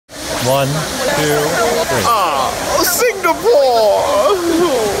1, 2, 3. Oh, Singapore!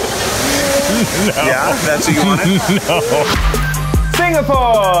 No. Yeah, that's what you wanted? No.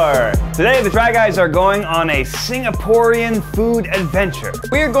 Singapore! Today, the Try Guys are going on a Singaporean food adventure.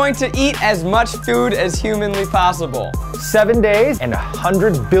 We are going to eat as much food as humanly possible. 7 days and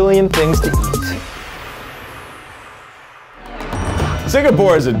 100 billion things to eat.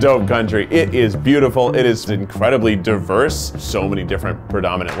 Singapore is a dope country. It is beautiful. It is incredibly diverse. So many different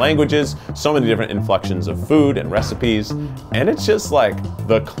predominant languages, so many different inflections of food and recipes, and it's just like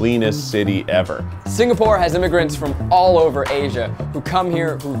the cleanest city ever. Singapore has immigrants from all over Asia who come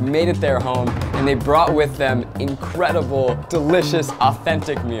here, who've made it their home, and they brought with them incredible, delicious,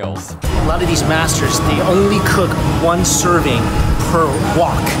 authentic meals. A lot of these masters, they only cook 1 serving per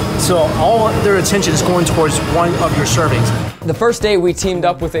wok. So all their attention is going towards 1 of your servings. The first day we teamed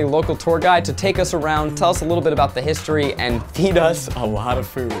up with a local tour guide to take us around, tell us a little bit about the history, and feed us a lot of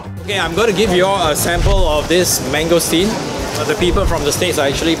food. Okay, I'm going to give you all a sample of this mangosteen. The people from the States are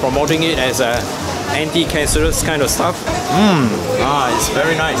actually promoting it as a anti-cancerous kind of stuff. It's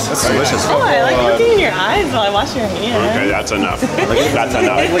very nice. That's delicious. Oh, I like looking in your eyes while I wash your hands. Okay, that's enough. That's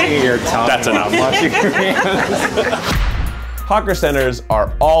enough. Look at your tongue. That's enough. Washing your hands. Hawker centers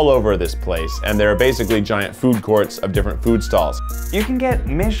are all over this place, and there are basically giant food courts of different food stalls. You can get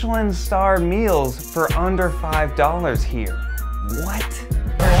Michelin-starred meals for under $5 here. What?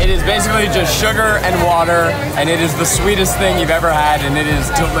 It is basically just sugar and water, and it is the sweetest thing you've ever had, and it is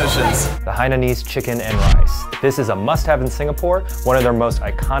delicious. The Hainanese chicken and rice. This is a must-have in Singapore, one of their most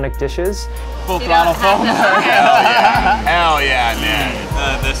iconic dishes. Full throttle foam. Hell yeah,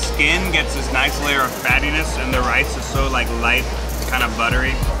 man. The skin gets this nice layer of fattiness, and the rice is so like light, it's kind of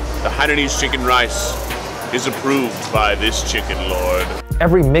buttery. The Hainanese chicken rice is approved by this chicken lord.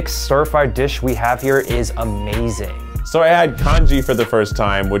 Every mixed stir-fried dish we have here is amazing. So I had congee for the first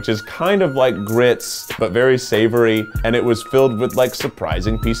time, which is kind of like grits, but very savory, and it was filled with like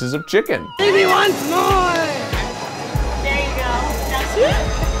surprising pieces of chicken. Maybe once more. There you go.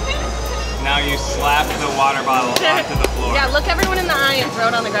 Now you slap the water bottle onto the floor. Yeah, look everyone in the eye and throw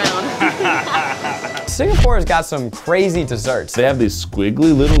it on the ground. Singapore has got some crazy desserts. They have these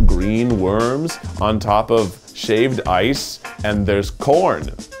squiggly little green worms on top of shaved ice, and there's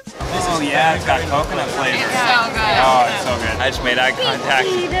corn. Oh yeah, it's got coconut flavor. It's so good. Oh, it's so good. I just made eye contact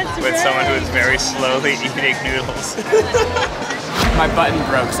with someone who is very slowly eating noodles. My button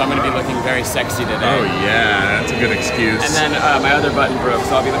broke, so I'm going to be looking very sexy today. Oh yeah, that's a good excuse. And then my other button broke,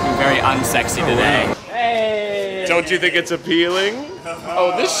 so I'll be looking very unsexy today. Hey! Don't you think it's appealing?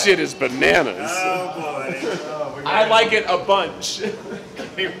 Oh, this shit is bananas. Oh boy. I like it a bunch.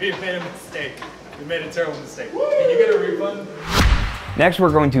 We made a mistake. We made a terrible mistake. Can you get a refund? Next,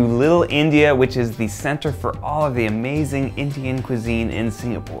 we're going to Little India, which is the center for all of the amazing Indian cuisine in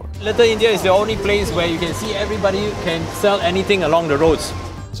Singapore. Little India is the only place where you can see everybody can sell anything along the roads.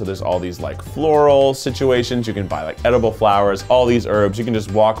 So there's all these like floral situations. You can buy like edible flowers, all these herbs. You can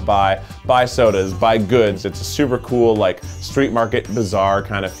just walk by, buy sodas, buy goods. It's a super cool like street market bazaar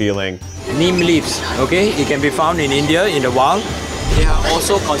kind of feeling. Neem leaves, okay? It can be found in India in the wild. They are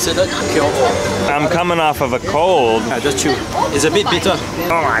also considered cure-all. I'm coming off of a cold. Yeah, just chew. It's a bit bitter.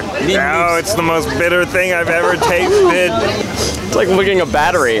 Oh my god, it's the most bitter thing I've ever tasted. It's like looking at a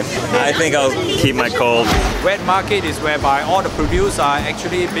battery. I think I'll keep my cold. Wet market is whereby all the produce are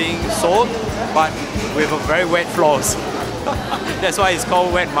actually being sold, but with a very wet floors. That's why it's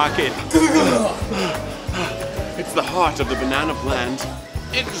called wet market. It's the heart of the banana plant.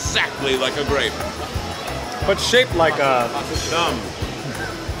 Exactly like a grape. But shaped like a thumb.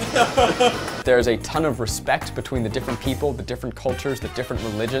 There's a ton of respect between the different people, the different cultures, the different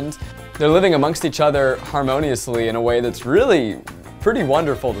religions. They're living amongst each other harmoniously in a way that's really pretty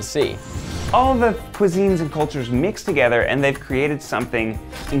wonderful to see. All the cuisines and cultures mix together, and they've created something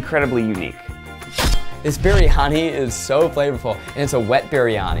incredibly unique. This biryani is so flavorful, and it's a wet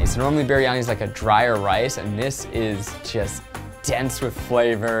biryani. So normally biryani is like a drier rice, and this is just dense with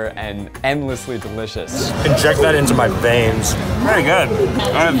flavor and endlessly delicious. Inject that into my veins. Very good.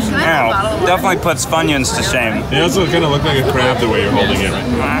 Definitely puts Funyuns to shame. It also kind of look like a crab the way you're holding it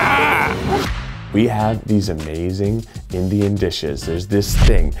right. We have these amazing Indian dishes. There's this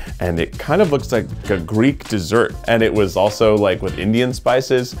thing, and it kind of looks like a Greek dessert. And it was also like with Indian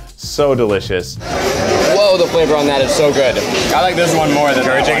spices, so delicious. Whoa, the flavor on that is so good. I like this one more than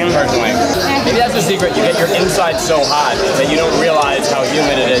curry chicken, personally. Maybe that's the secret. You get your inside so hot that you don't realize how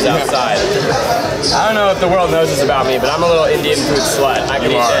humid it is outside. I don't know if the world knows this about me, but I'm a little Indian food slut. I can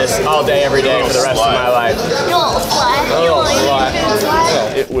eat this all day, every day for the rest of my life. You little slut. You little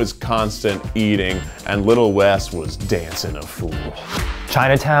slut. It was constant eating, and little Wes was dancing a fool.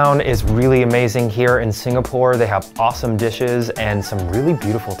 Chinatown is really amazing here in Singapore. They have awesome dishes and some really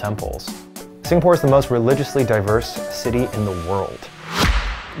beautiful temples. Singapore is the most religiously diverse city in the world.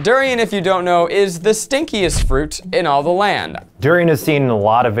 Durian, if you don't know, is the stinkiest fruit in all the land. Durian is seen in a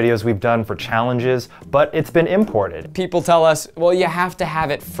lot of videos we've done for challenges, but it's been imported. People tell us, well, you have to have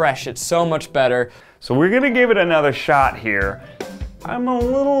it fresh. It's so much better. So we're gonna give it another shot here. I'm a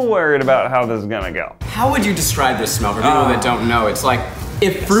little worried about how this is gonna go. How would you describe this smell for people that don't know? It's like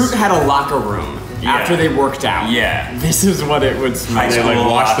if fruit had a locker room after they worked out. Yeah. This is what it would smell like. They like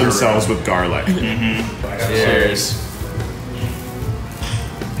wash themselves with garlic. Cheers.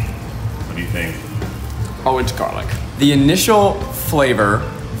 What do you think? Oh, it's garlic. The initial flavor,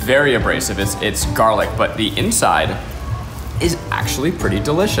 very abrasive, it's garlic, but the inside is actually pretty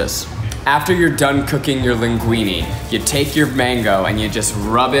delicious. After you're done cooking your linguine, you take your mango and you just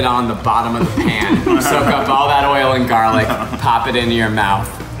rub it on the bottom of the pan, soak up all that oil and garlic, pop it into your mouth.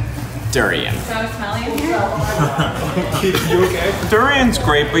 Durian. So smelly. You okay? Durian's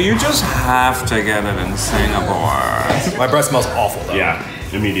great, but you just have to get it in Singapore. My breath smells awful though. Yeah,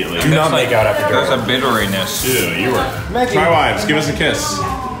 immediately. Do not make out after durian. There's a bitteriness. Ew, you were. Try wives, give us a kiss.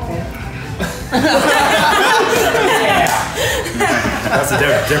 That's a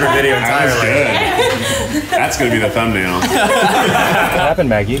different video entirely. That's gonna be the thumbnail. What happened,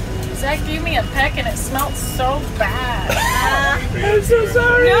 Maggie? Zach gave me a peck and it smelled so bad. I'm so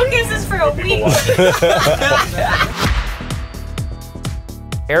sorry. No kisses for a week.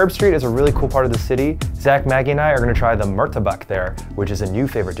 Arab Street is a really cool part of the city. Zach, Maggie, and I are gonna try the murtabak there, which is a new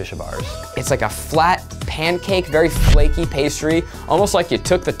favorite dish of ours. It's like a flat pancake, very flaky pastry, almost like you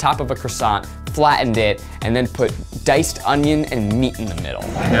took the top of a croissant, flattened it, and then put diced onion and meat in the middle.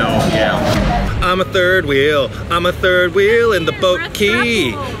 Hell yeah. I'm a third wheel. I'm a third wheel in the boat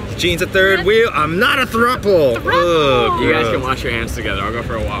key. Gene's a third wheel. I'm not a throuple. Ugh, You guys can wash your hands together. I'll go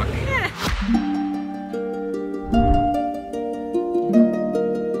for a walk.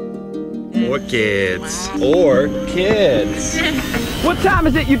 Orchids. Orchids. What time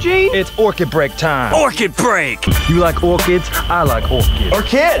is it, Eugene? It's orchid break time. Orchid break! You like orchids? I like orchids.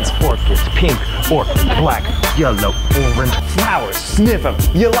 Orchids! Orchids, pink, orchid, black, yellow, orange, flowers. Sniff them.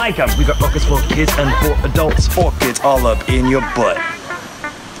 You like them. We got orchids for kids and for adults. Orchids all up in your butt.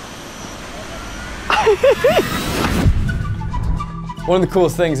 One of the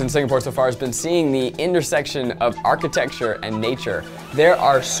coolest things in Singapore so far has been seeing the intersection of architecture and nature. There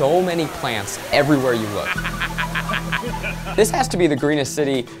are so many plants everywhere you look. This has to be the greenest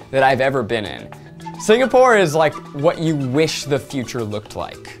city that I've ever been in. Singapore is like what you wish the future looked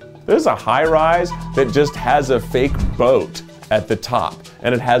like. There's a high-rise that just has a fake boat at the top,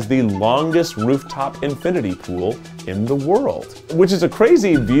 and it has the longest rooftop infinity pool in the world, which is a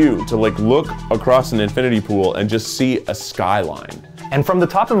crazy view to like look across an infinity pool and just see a skyline. And from the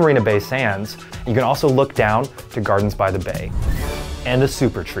top of Marina Bay Sands, you can also look down to Gardens by the Bay and the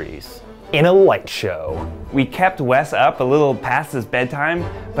super trees in a light show. We kept Wes up a little past his bedtime,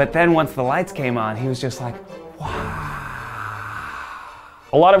 but then once the lights came on, he was just like,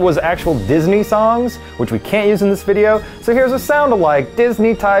 A lot of it was actual Disney songs, which we can't use in this video, so here's a sound-alike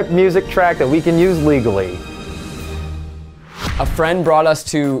Disney-type music track that we can use legally. A friend brought us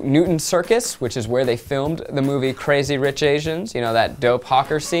to Newton Circus, which is where they filmed the movie Crazy Rich Asians, you know, that dope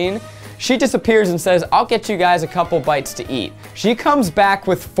hawker scene. She disappears and says, I'll get you guys a couple bites to eat. She comes back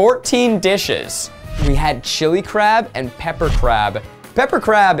with 14 dishes. We had chili crab and pepper crab. Pepper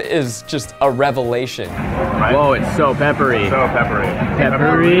crab is just a revelation. right? Whoa, it's so peppery. So peppery.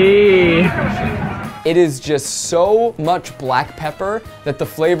 Peppery. It is just so much black pepper that the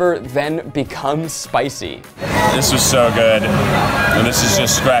flavor then becomes spicy. This was so good. And this is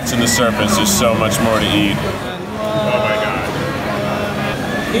just scratching the surface. There's so much more to eat. Oh my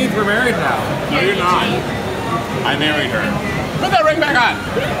God. Keith, we're married now. No, you're not. I married her. Put that ring back on.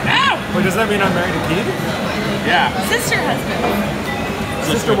 Ow! Wait, does that mean I'm married to Keith? Yeah. Sister husband.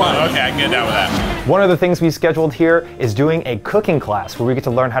 Sister one. Okay, I can get down with that. One of the things we scheduled here is doing a cooking class where we get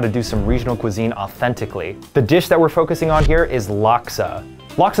to learn how to do some regional cuisine authentically. The dish that we're focusing on here is laksa.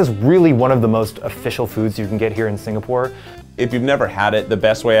 Laksa is really one of the most official foods you can get here in Singapore. If you've never had it, the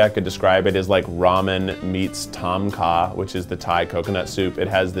best way I could describe it is like ramen meets tom kha, which is the Thai coconut soup. It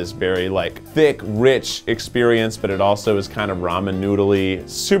has this very like thick, rich experience, but it also is kind of ramen noodly,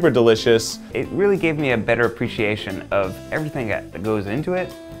 super delicious. It really gave me a better appreciation of everything that goes into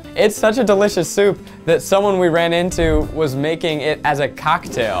it It's such a delicious soup that someone we ran into was making it as a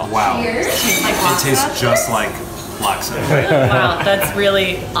cocktail. Wow. Cheers. It tastes just like laksa. Wow, that's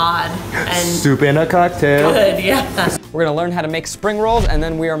really odd and Soup in a cocktail. good, yeah. We're gonna learn how to make spring rolls, and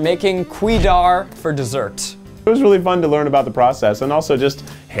then we are making kuidar for dessert. It was really fun to learn about the process and also just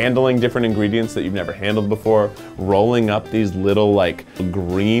handling different ingredients that you've never handled before, rolling up these little like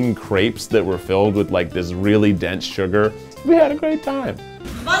green crepes that were filled with like this really dense sugar. We had a great time.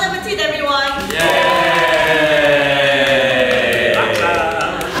 Bon appetit, everyone.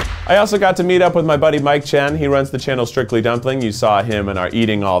 I also got to meet up with my buddy Mike Chen. He runs the channel Strictly Dumpling. You saw him in our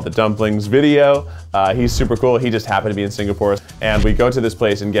Eating All the Dumplings video. He's super cool. He just happened to be in Singapore. And we go to this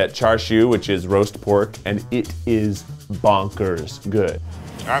place and get char siu, which is roast pork, and it is bonkers good.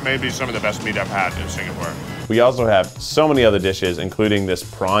 That may be some of the best meat I've had in Singapore. We also have so many other dishes, including this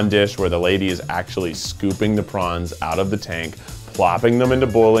prawn dish where the lady is actually scooping the prawns out of the tank, plopping them into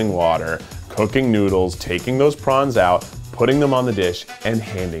boiling water, cooking noodles, taking those prawns out, putting them on the dish, and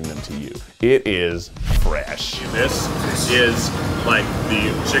handing them to you. It is fresh. This is like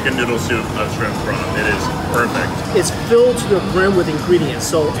the chicken noodle soup of shrimp prawn. It is perfect. It's filled to the brim with ingredients.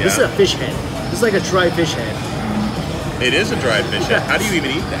 So this is a fish head. This is like a dry fish head. It is a dried fish head. How do you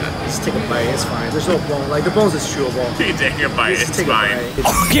even eat that? Just take a bite, it's fine. There's no bone. Like the bones is chewable. You take a bite, Just it's take a fine.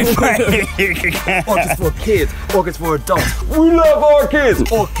 bite. Orchids for kids, orchids for adults. We love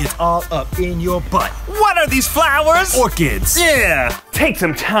orchids! Orchids all up in your butt. What are these flowers? Orchids. Yeah. Take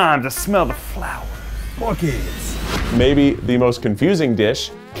some time to smell the flower. Orchids. Maybe the most confusing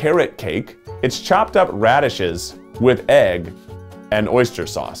dish, carrot cake. It's chopped up radishes with egg and oyster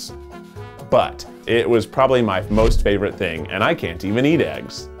sauce. But it was probably my most favorite thing, and I can't even eat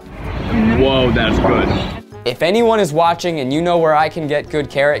eggs. Whoa, that's good. If anyone is watching and you know where I can get good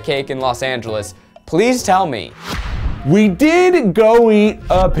carrot cake in Los Angeles, please tell me. We did go eat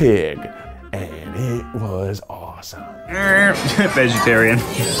a pig, and it was awesome. Vegetarian.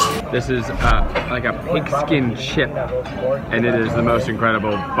 This is like a pigskin chip, and it is the most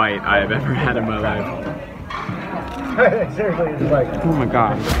incredible bite I have ever had in my life. Oh my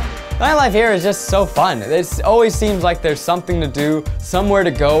god. Nightlife here is just so fun. It always seems like there's something to do, somewhere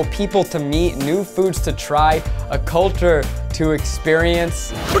to go, people to meet, new foods to try, a culture to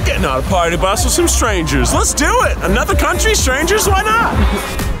experience. We're getting on a party bus with some strangers. Let's do it. Another country, strangers, why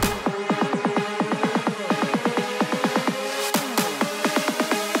not?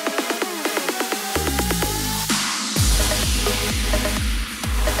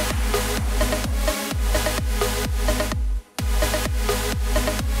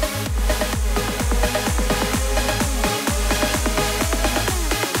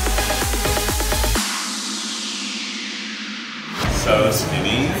 So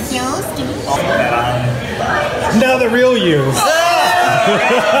skinny. Now the real you.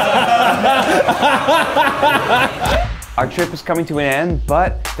 Our trip is coming to an end,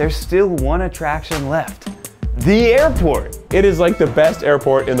 but there's still one attraction left. The airport. It is like the best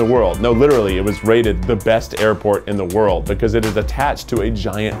airport in the world. No, literally, it was rated the best airport in the world because it is attached to a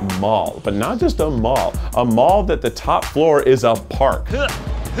giant mall. But not just a mall that the top floor is a park.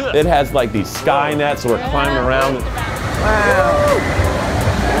 It has like these sky nets, so we're climbing around.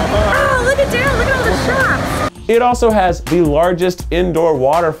 Oh, look at Daryl, look at all the shops. It also has the largest indoor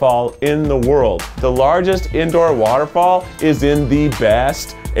waterfall in the world. The largest indoor waterfall is in the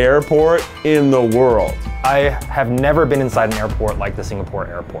best airport in the world. I have never been inside an airport like the Singapore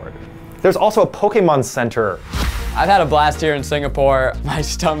airport. There's also a Pokemon Center. I've had a blast here in Singapore. My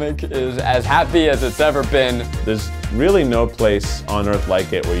stomach is as happy as it's ever been. There's really no place on earth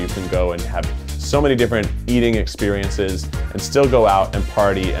like it where you can go and have so many different eating experiences and still go out and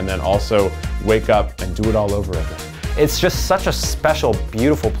party and then also wake up and do it all over again. It's just such a special,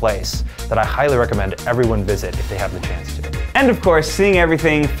 beautiful place that I highly recommend everyone visit if they have the chance to. And of course, seeing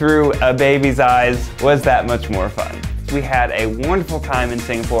everything through a baby's eyes was that much more fun. We had a wonderful time in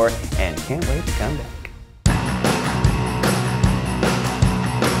Singapore and can't wait to come back.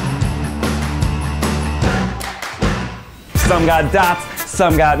 Some got dots,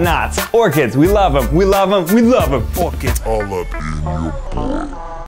 some got knots. Orchids, we love them, we love them, we love them. Orchids all up in your butt.